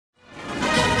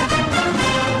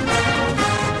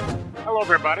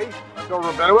Hello, everybody. I'm Bill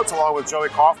Rabinowitz along with Joey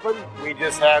Kaufman. We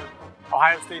just had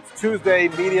Ohio State's Tuesday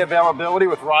media availability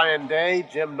with Ryan Day,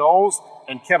 Jim Knowles,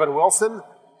 and Kevin Wilson.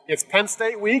 It's Penn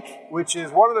State week, which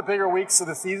is one of the bigger weeks of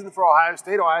the season for Ohio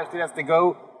State. Ohio State has to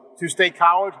go to State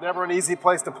College, never an easy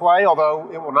place to play,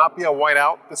 although it will not be a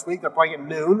whiteout this week. They're playing at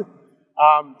noon.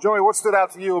 Joey, what stood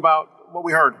out to you about what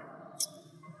we heard?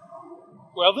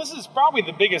 Well, this is probably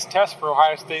the biggest test for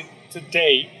Ohio State to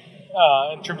date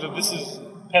in terms of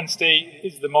Penn State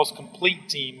is the most complete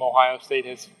team Ohio State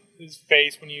has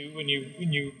faced when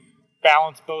you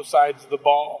balance both sides of the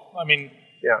ball. I mean,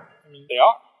 they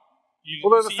are.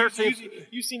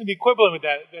 You seem to be quibbling with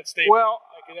that statement. Well,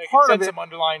 I can sense some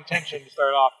underlying tension to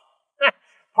start off.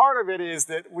 Part of it is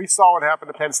that we saw what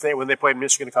happened to Penn State when they played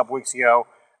Michigan a couple weeks ago.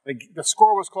 The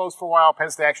score was close for a while. Penn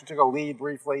State actually took a lead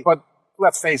briefly. But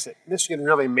let's face it, Michigan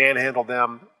really manhandled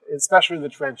them, especially in the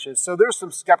trenches. So there's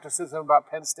some skepticism about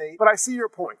Penn State. But I see your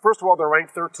point. First of all, they're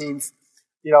ranked 13th.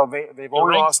 You know, they've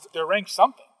only lost. They're ranked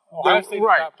something. Ohio State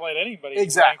has not played anybody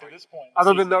exactly ranked at this point.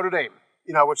 Other than Notre Dame,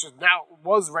 which is now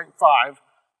was ranked 5,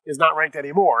 is not ranked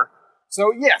anymore.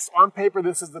 So, yes, on paper,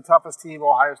 this is the toughest team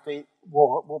Ohio State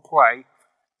will play.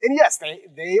 And, yes,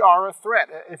 they are a threat.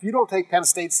 If you don't take Penn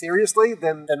State seriously,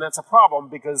 then that's a problem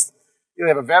because they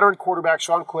have a veteran quarterback,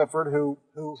 Sean Clifford, who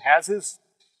has his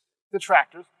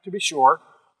detractors, to be sure,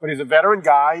 but he's a veteran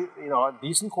guy, a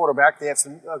decent quarterback. They have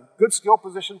some good skill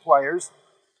position players,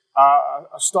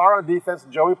 a star on defense,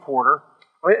 Joey Porter.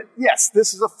 I mean, yes,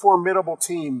 this is a formidable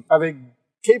team. Are they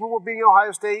capable of being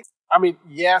Ohio State? I mean,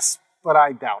 yes, but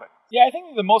I doubt it. Yeah, I think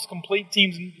they're the most complete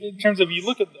teams in terms of you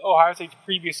look at Ohio State's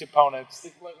previous opponents.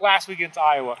 Like last week against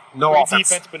Iowa, no great offense.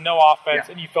 defense, but no offense,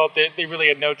 and you felt that they really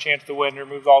had no chance to win,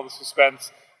 removed all the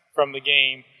suspense from the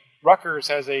game. Rutgers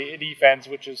has a defense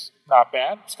which is not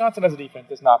bad. Wisconsin has a defense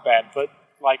that's not bad, but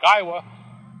like Iowa,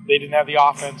 they didn't have the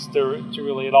offense to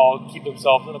really at all keep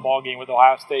themselves in the ball game with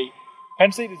Ohio State.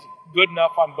 Penn State is good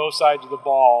enough on both sides of the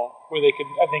ball where they could,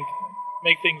 I think,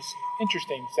 make things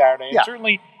interesting Saturday. And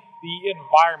certainly the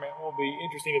environment will be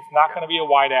interesting. It's not going to be a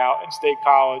whiteout in State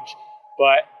College,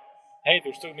 but hey,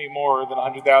 there's still going to be more than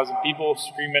 100,000 people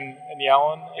screaming and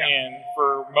yelling. Yeah. And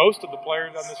for most of the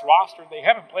players on this roster, they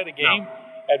haven't played a game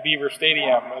at Beaver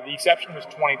Stadium. The exception was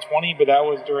 2020, but that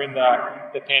was during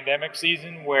the pandemic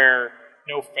season where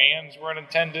no fans were in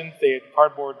attendance. They had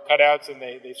cardboard cutouts, and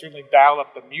they certainly dialed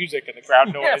up the music and the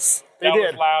crowd noise. Yes, they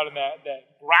did. Was loud, and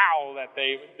that growl that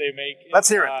they make. Let's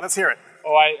hear it. Let's hear it.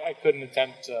 Oh, I couldn't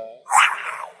attempt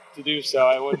to do so.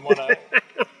 I wouldn't want to. I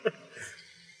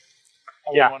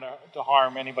wouldn't want to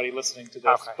harm anybody listening to this.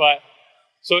 Okay. But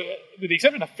so, with the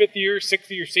exception of 5th year, 6th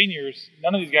year seniors,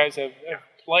 none of these guys have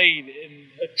played in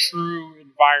a true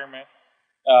environment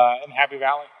in Happy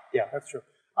Valley. Yeah, that's true.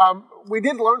 We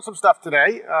did learn some stuff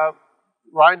today.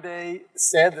 Ryan Day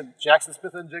said that Jackson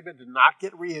Smith and Jigba did not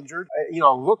get re-injured.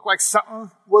 Looked like something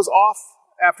was off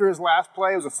after his last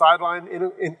play. It was a sideline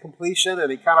incompletion, and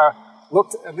he kind of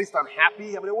looked at least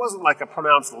unhappy. I mean, it wasn't like a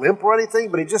pronounced limp or anything,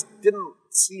 but he just didn't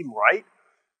seem right.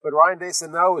 But Ryan Day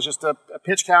said no, it was just a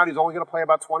pitch count. He's only going to play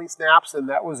about 20 snaps, and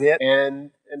that was it.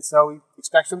 And so he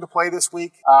expects him to play this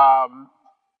week.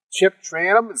 Chip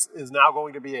Tranum is now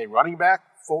going to be a running back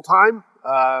full-time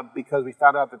because we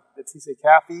found out that T.C.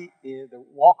 Caffey, the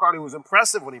walk-on, who was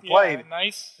impressive when he played. Yeah,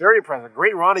 nice. Very impressive.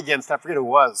 Great run against, I forget who it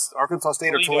was, Arkansas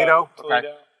State or Toledo? Toledo.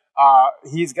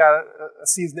 Okay. He's got a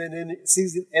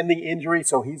season-ending injury,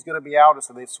 so he's going to be out.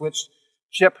 So they switched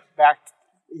Chip back.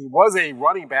 He was a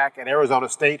running back at Arizona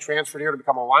State, transferred here to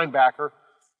become a linebacker.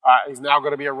 He's now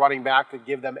going to be a running back to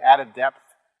give them added depth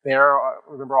there.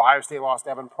 Remember, Ohio State lost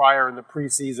Evan Pryor in the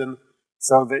preseason,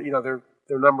 so that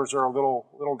their numbers are a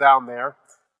little down there.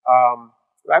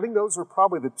 I think those are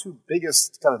probably the two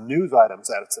biggest kind of news items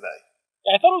out of today.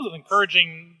 Yeah, I thought it was an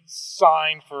encouraging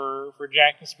sign for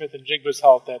Jackson Smith and Jigba's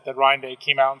health that Ryan Day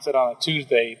came out and said on a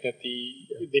Tuesday that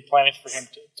they planned for him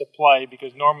to play,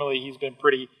 because normally he's been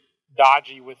pretty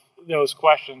dodgy with those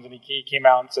questions, and he came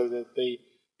out and said that the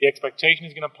expectation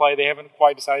he's going to play. They haven't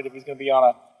quite decided if he's going to be on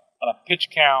a pitch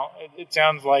count. It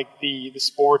sounds like the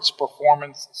sports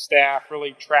performance staff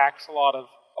really tracks a lot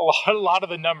of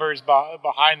the numbers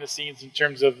behind the scenes in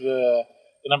terms of the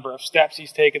number of steps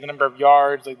he's taken, the number of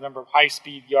yards, the number of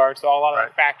high-speed yards. So a lot of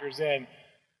that factors in.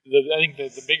 I think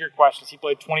the bigger question is he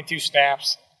played 22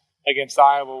 snaps against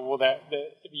Iowa. Well,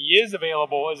 if he is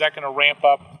available, is that going to ramp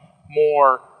up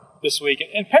more this week?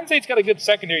 And Penn State's got a good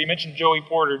secondary. You mentioned Joey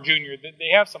Porter Jr. They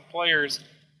have some players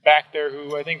back there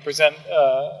who I think present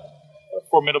a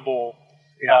formidable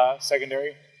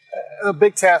secondary. A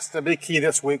big test, a big key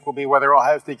this week will be whether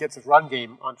Ohio State gets its run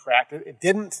game on track. It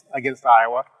didn't against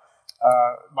Iowa.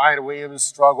 Maya Williams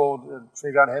struggled.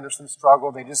 Trevion Henderson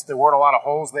struggled. There weren't a lot of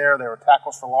holes there. There were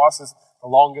tackles for losses. The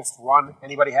longest run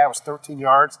anybody had was 13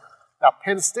 yards. Now,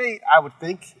 Penn State, I would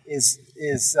think,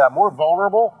 is more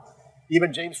vulnerable.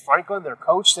 Even James Franklin, their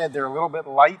coach, said they're a little bit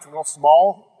light, a little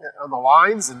small on the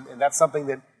lines, and that's something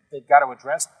that they've got to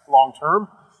address long term.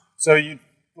 So you'd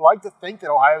like to think that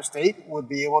Ohio State would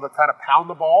be able to kind of pound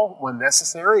the ball when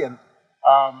necessary, and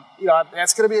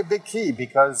that's going to be a big key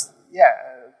because,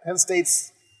 Penn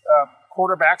State's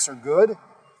quarterbacks are good,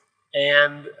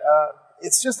 and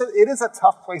it is a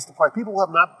tough place to play. People who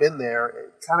have not been there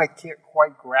kind of can't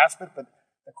quite grasp it, but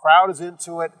the crowd is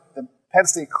into it. The Penn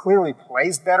State clearly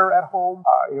plays better at home.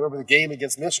 You remember the game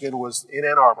against Michigan was in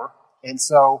Ann Arbor, and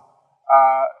so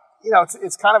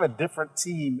it's kind of a different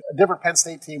team, a different Penn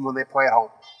State team when they play at home.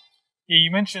 Yeah,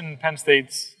 you mentioned Penn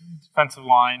State's defensive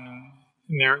line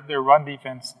and their run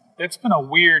defense. It's been a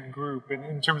weird group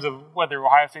in terms of whether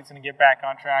Ohio State's going to get back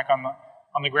on track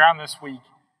on the ground this week.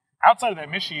 Outside of that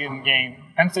Michigan game,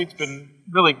 Penn State's been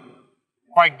really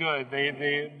quite good.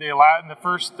 They allowed in the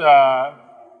first, I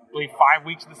believe, 5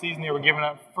 weeks of the season,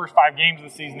 first 5 games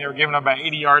of the season, they were giving up about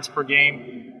 80 yards per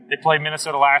game. They played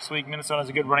Minnesota last week. Minnesota's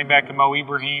a good running back, Mo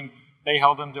Ibrahim. They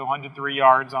held him to 102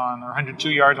 yards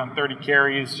on 30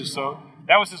 carries.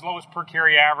 That was his lowest per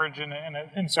carry average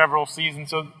in several seasons.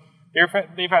 So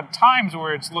they've had times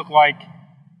where it's looked like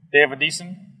they have a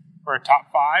decent or a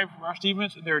top 5 rush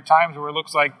defense. There are times where it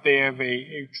looks like they have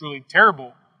a truly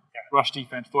terrible rush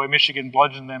defense, the way Michigan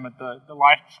bludgeoned them at the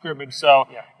line of scrimmage. So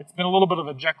it's been a little bit of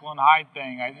a Jekyll and Hyde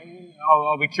thing.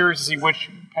 I'll be curious to see which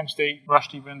Penn State rush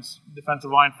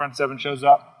defensive line, front 7 shows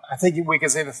up. I think we can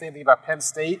say the same thing about Penn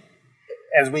State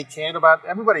as we can about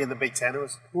everybody in the Big Ten. It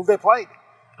was who they played.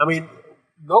 I mean,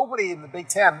 nobody in the Big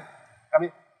Ten,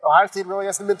 Ohio State really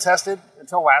hasn't been tested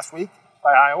until last week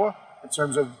by Iowa in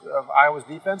terms of Iowa's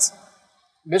defense.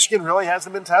 Michigan really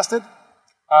hasn't been tested.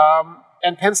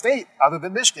 And Penn State, other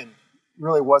than Michigan,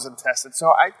 really wasn't tested.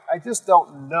 So I just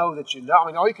don't know that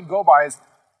all you can go by is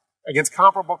against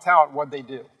comparable talent what they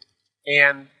do.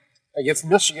 And against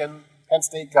Michigan, Penn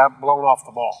State got blown off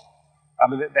the ball.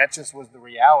 That just was the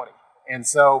reality. And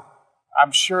so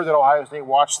I'm sure that Ohio State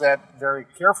watched that very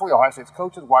carefully. Ohio State's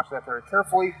coaches watched that very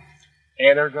carefully.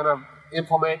 And they're going to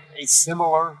implement a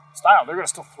similar style. They're going to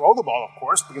still throw the ball, of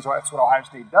course, because that's what Ohio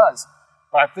State does.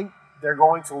 But I think they're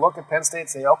going to look at Penn State and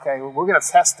say, okay, we're going to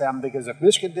test them because if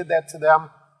Michigan did that to them,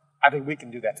 I think we can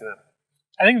do that to them.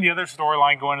 I think the other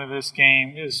storyline going into this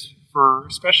game is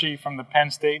especially from the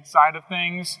Penn State side of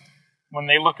things, when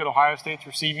they look at Ohio State's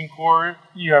receiving corps,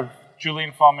 you have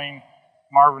Julian Fleming,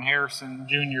 Marvin Harrison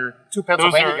Jr. Two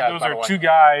Pennsylvania guys, those are two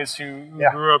guys who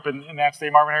grew up in that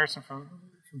state. Marvin Harrison from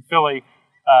Philly.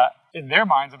 In their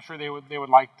minds, I'm sure they would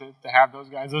like to have those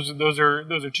guys. Those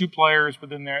are two players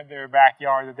within their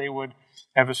backyard that they would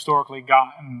have historically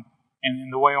gotten. And in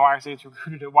the way Ohio State's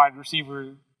recruited at wide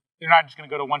receiver, they're not just going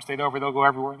to go to one state over; they'll go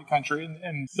everywhere in the country.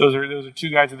 And those are two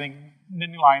guys I think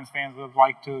Nittany Lions fans would have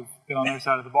liked to have been on their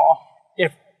side of the ball.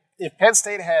 If Penn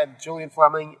State had Julian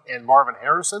Fleming and Marvin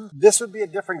Harrison, this would be a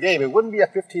different game. It wouldn't be a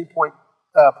 15-point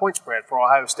point spread for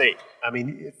Ohio State.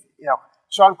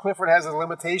 Sean Clifford has his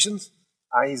limitations.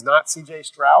 He's not C.J.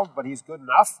 Stroud, but he's good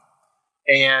enough.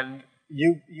 And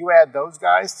you add those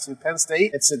guys to Penn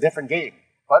State, it's a different game.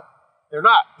 But they're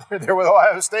not. They're with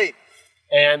Ohio State.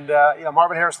 And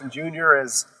Marvin Harrison Jr.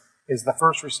 is the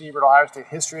first receiver in Ohio State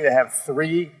history to have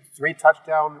three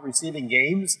touchdown receiving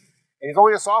games, and he's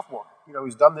only a sophomore.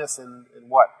 He's done this in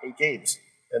 8 games.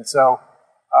 And so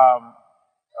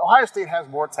Ohio State has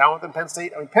more talent than Penn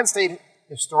State. Penn State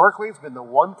historically has been the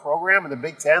one program in the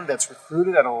Big Ten that's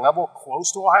recruited at a level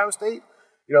close to Ohio State.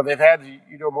 They've had,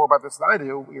 you know more about this than I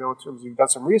do, in terms of you've done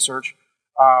some research.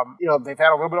 They've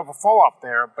had a little bit of a fall off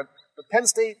there, but Penn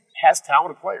State has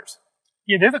talented players.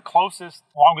 Yeah, they're the closest,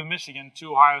 along with Michigan,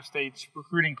 to Ohio State's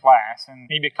recruiting class. And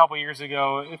maybe a couple years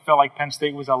ago, it felt like Penn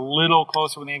State was a little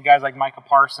closer when they had guys like Micah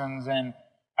Parsons. And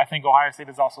I think Ohio State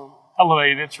has also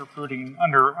elevated its recruiting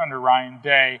under Ryan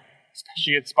Day,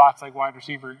 especially at spots like wide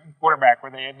receiver and quarterback,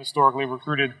 where they had historically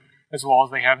recruited as well as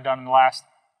they have done in the last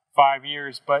 5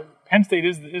 years. But Penn State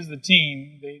is the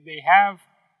team. They have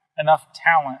enough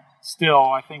talent still,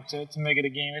 I think, to make it a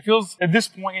game. It feels, at this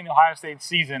point in the Ohio State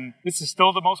season, this is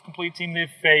still the most complete team they've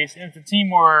faced. And it's a team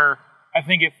where I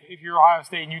think if you're Ohio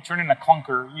State and you turn in a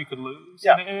clunker, you could lose.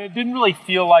 Yeah. And it didn't really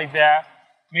feel like that.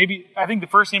 Maybe, I think the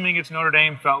first game against Notre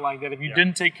Dame felt like that. If you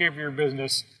didn't take care of your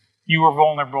business, you were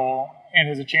vulnerable, and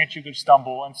there's a chance you could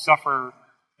stumble and suffer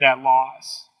that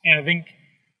loss. And I think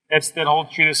that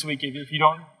holds true this week. If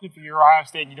you're Ohio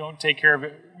State and you don't take care of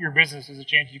your business, there's a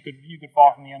chance you could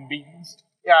fall from the unbeatens.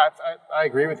 Yeah, I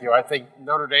agree with you. I think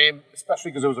Notre Dame,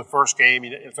 especially because it was the first game,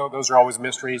 so those are always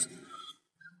mysteries.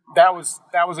 That was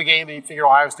a game that you figure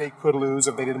Ohio State could lose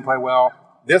if they didn't play well.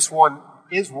 This one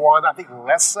is one, I think,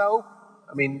 less so.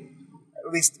 I mean,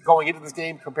 at least going into this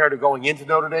game compared to going into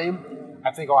Notre Dame,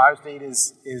 I think Ohio State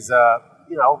is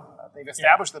they've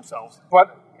established themselves.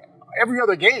 But every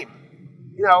other game,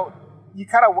 you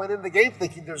kind of went into the game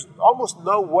thinking there's almost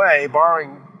no way,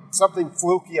 barring something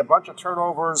fluky, a bunch of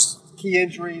turnovers, key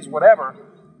injuries, whatever,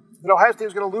 that Ohio State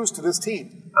was going to lose to this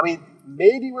team. I mean,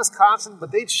 maybe Wisconsin,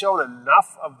 but they'd shown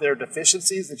enough of their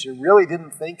deficiencies that you really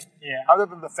didn't think, other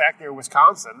than the fact they were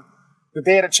Wisconsin, that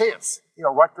they had a chance.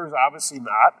 Rutgers obviously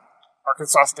not.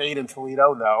 Arkansas State and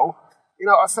Toledo, no.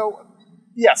 So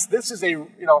yes, this is a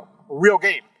real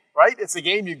game, right? It's a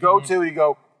game you go to and you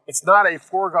go, it's not a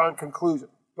foregone conclusion.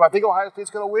 Do I think Ohio State's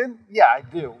going to win? Yeah, I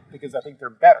do, because I think they're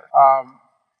better.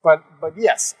 But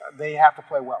yes, they have to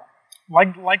play well.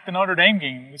 Like the Notre Dame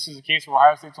game, this is a case where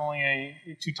Ohio State's only a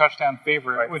 2-touchdown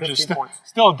favorite, right, which is points.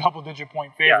 Still a double-digit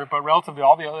point favorite, but relative to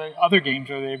all the other games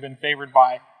where they've been favored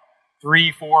by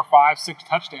 3, 4, 5, 6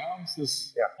 touchdowns.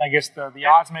 I guess the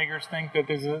odds makers think that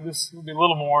this will be a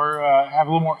little more have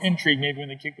a little more intrigue maybe when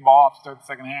they kick the ball off to start the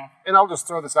second half. And I'll just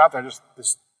throw this out there. This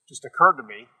just occurred to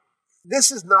me.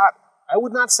 This is not. I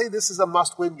would not say this is a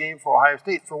must-win game for Ohio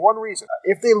State for one reason.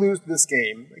 If they lose this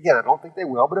game, again, I don't think they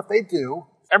will, but if they do,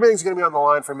 everything's going to be on the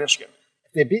line for Michigan.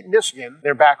 If they beat Michigan,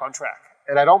 they're back on track.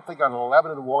 And I don't think on an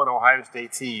 11-1 Ohio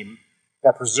State team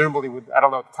that presumably would, I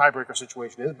don't know what the tiebreaker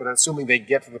situation is, but assuming they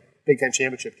get to the Big Ten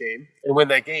championship game and win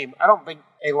that game, I don't think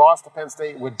a loss to Penn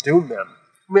State would doom them.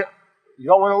 I mean, you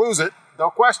don't want to lose it, no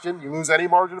question. You lose any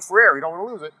margin for error, you don't want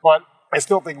to lose it. But I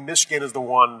still think Michigan is the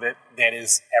one that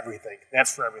is everything.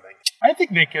 That's for everything. I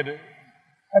think they could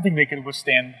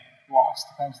withstand loss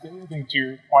to Penn State. I think to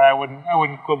your point, I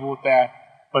wouldn't quibble with that.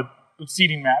 But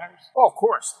seeding matters. Oh, of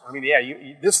course. I mean,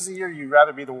 this is a year you'd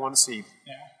rather be the 1 seed.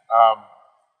 Yeah.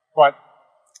 But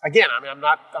again, I mean, I'm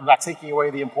not taking away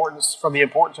the importance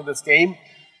of this game.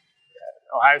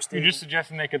 Ohio State. You're just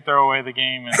suggesting they could throw away the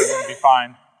game and it'd be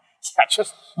fine.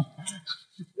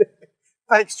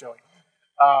 Thanks, Joey.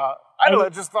 I don't know.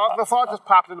 The thought just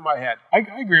popped into my head. I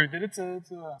agree with it. It's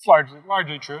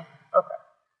largely true. Okay.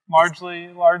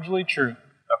 Largely true.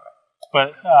 Okay.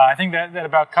 But I think that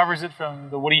about covers it from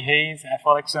the Woody Hayes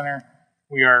Athletic Center.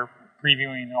 We are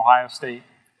previewing Ohio State,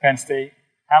 Penn State,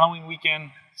 Halloween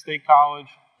weekend, State College.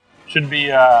 Should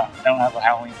be. I don't have a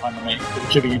Halloween fun to make, but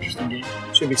it should be an interesting game.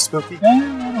 Should be spooky. I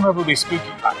don't know if it'll be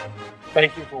spooky.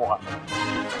 Thank you for watching.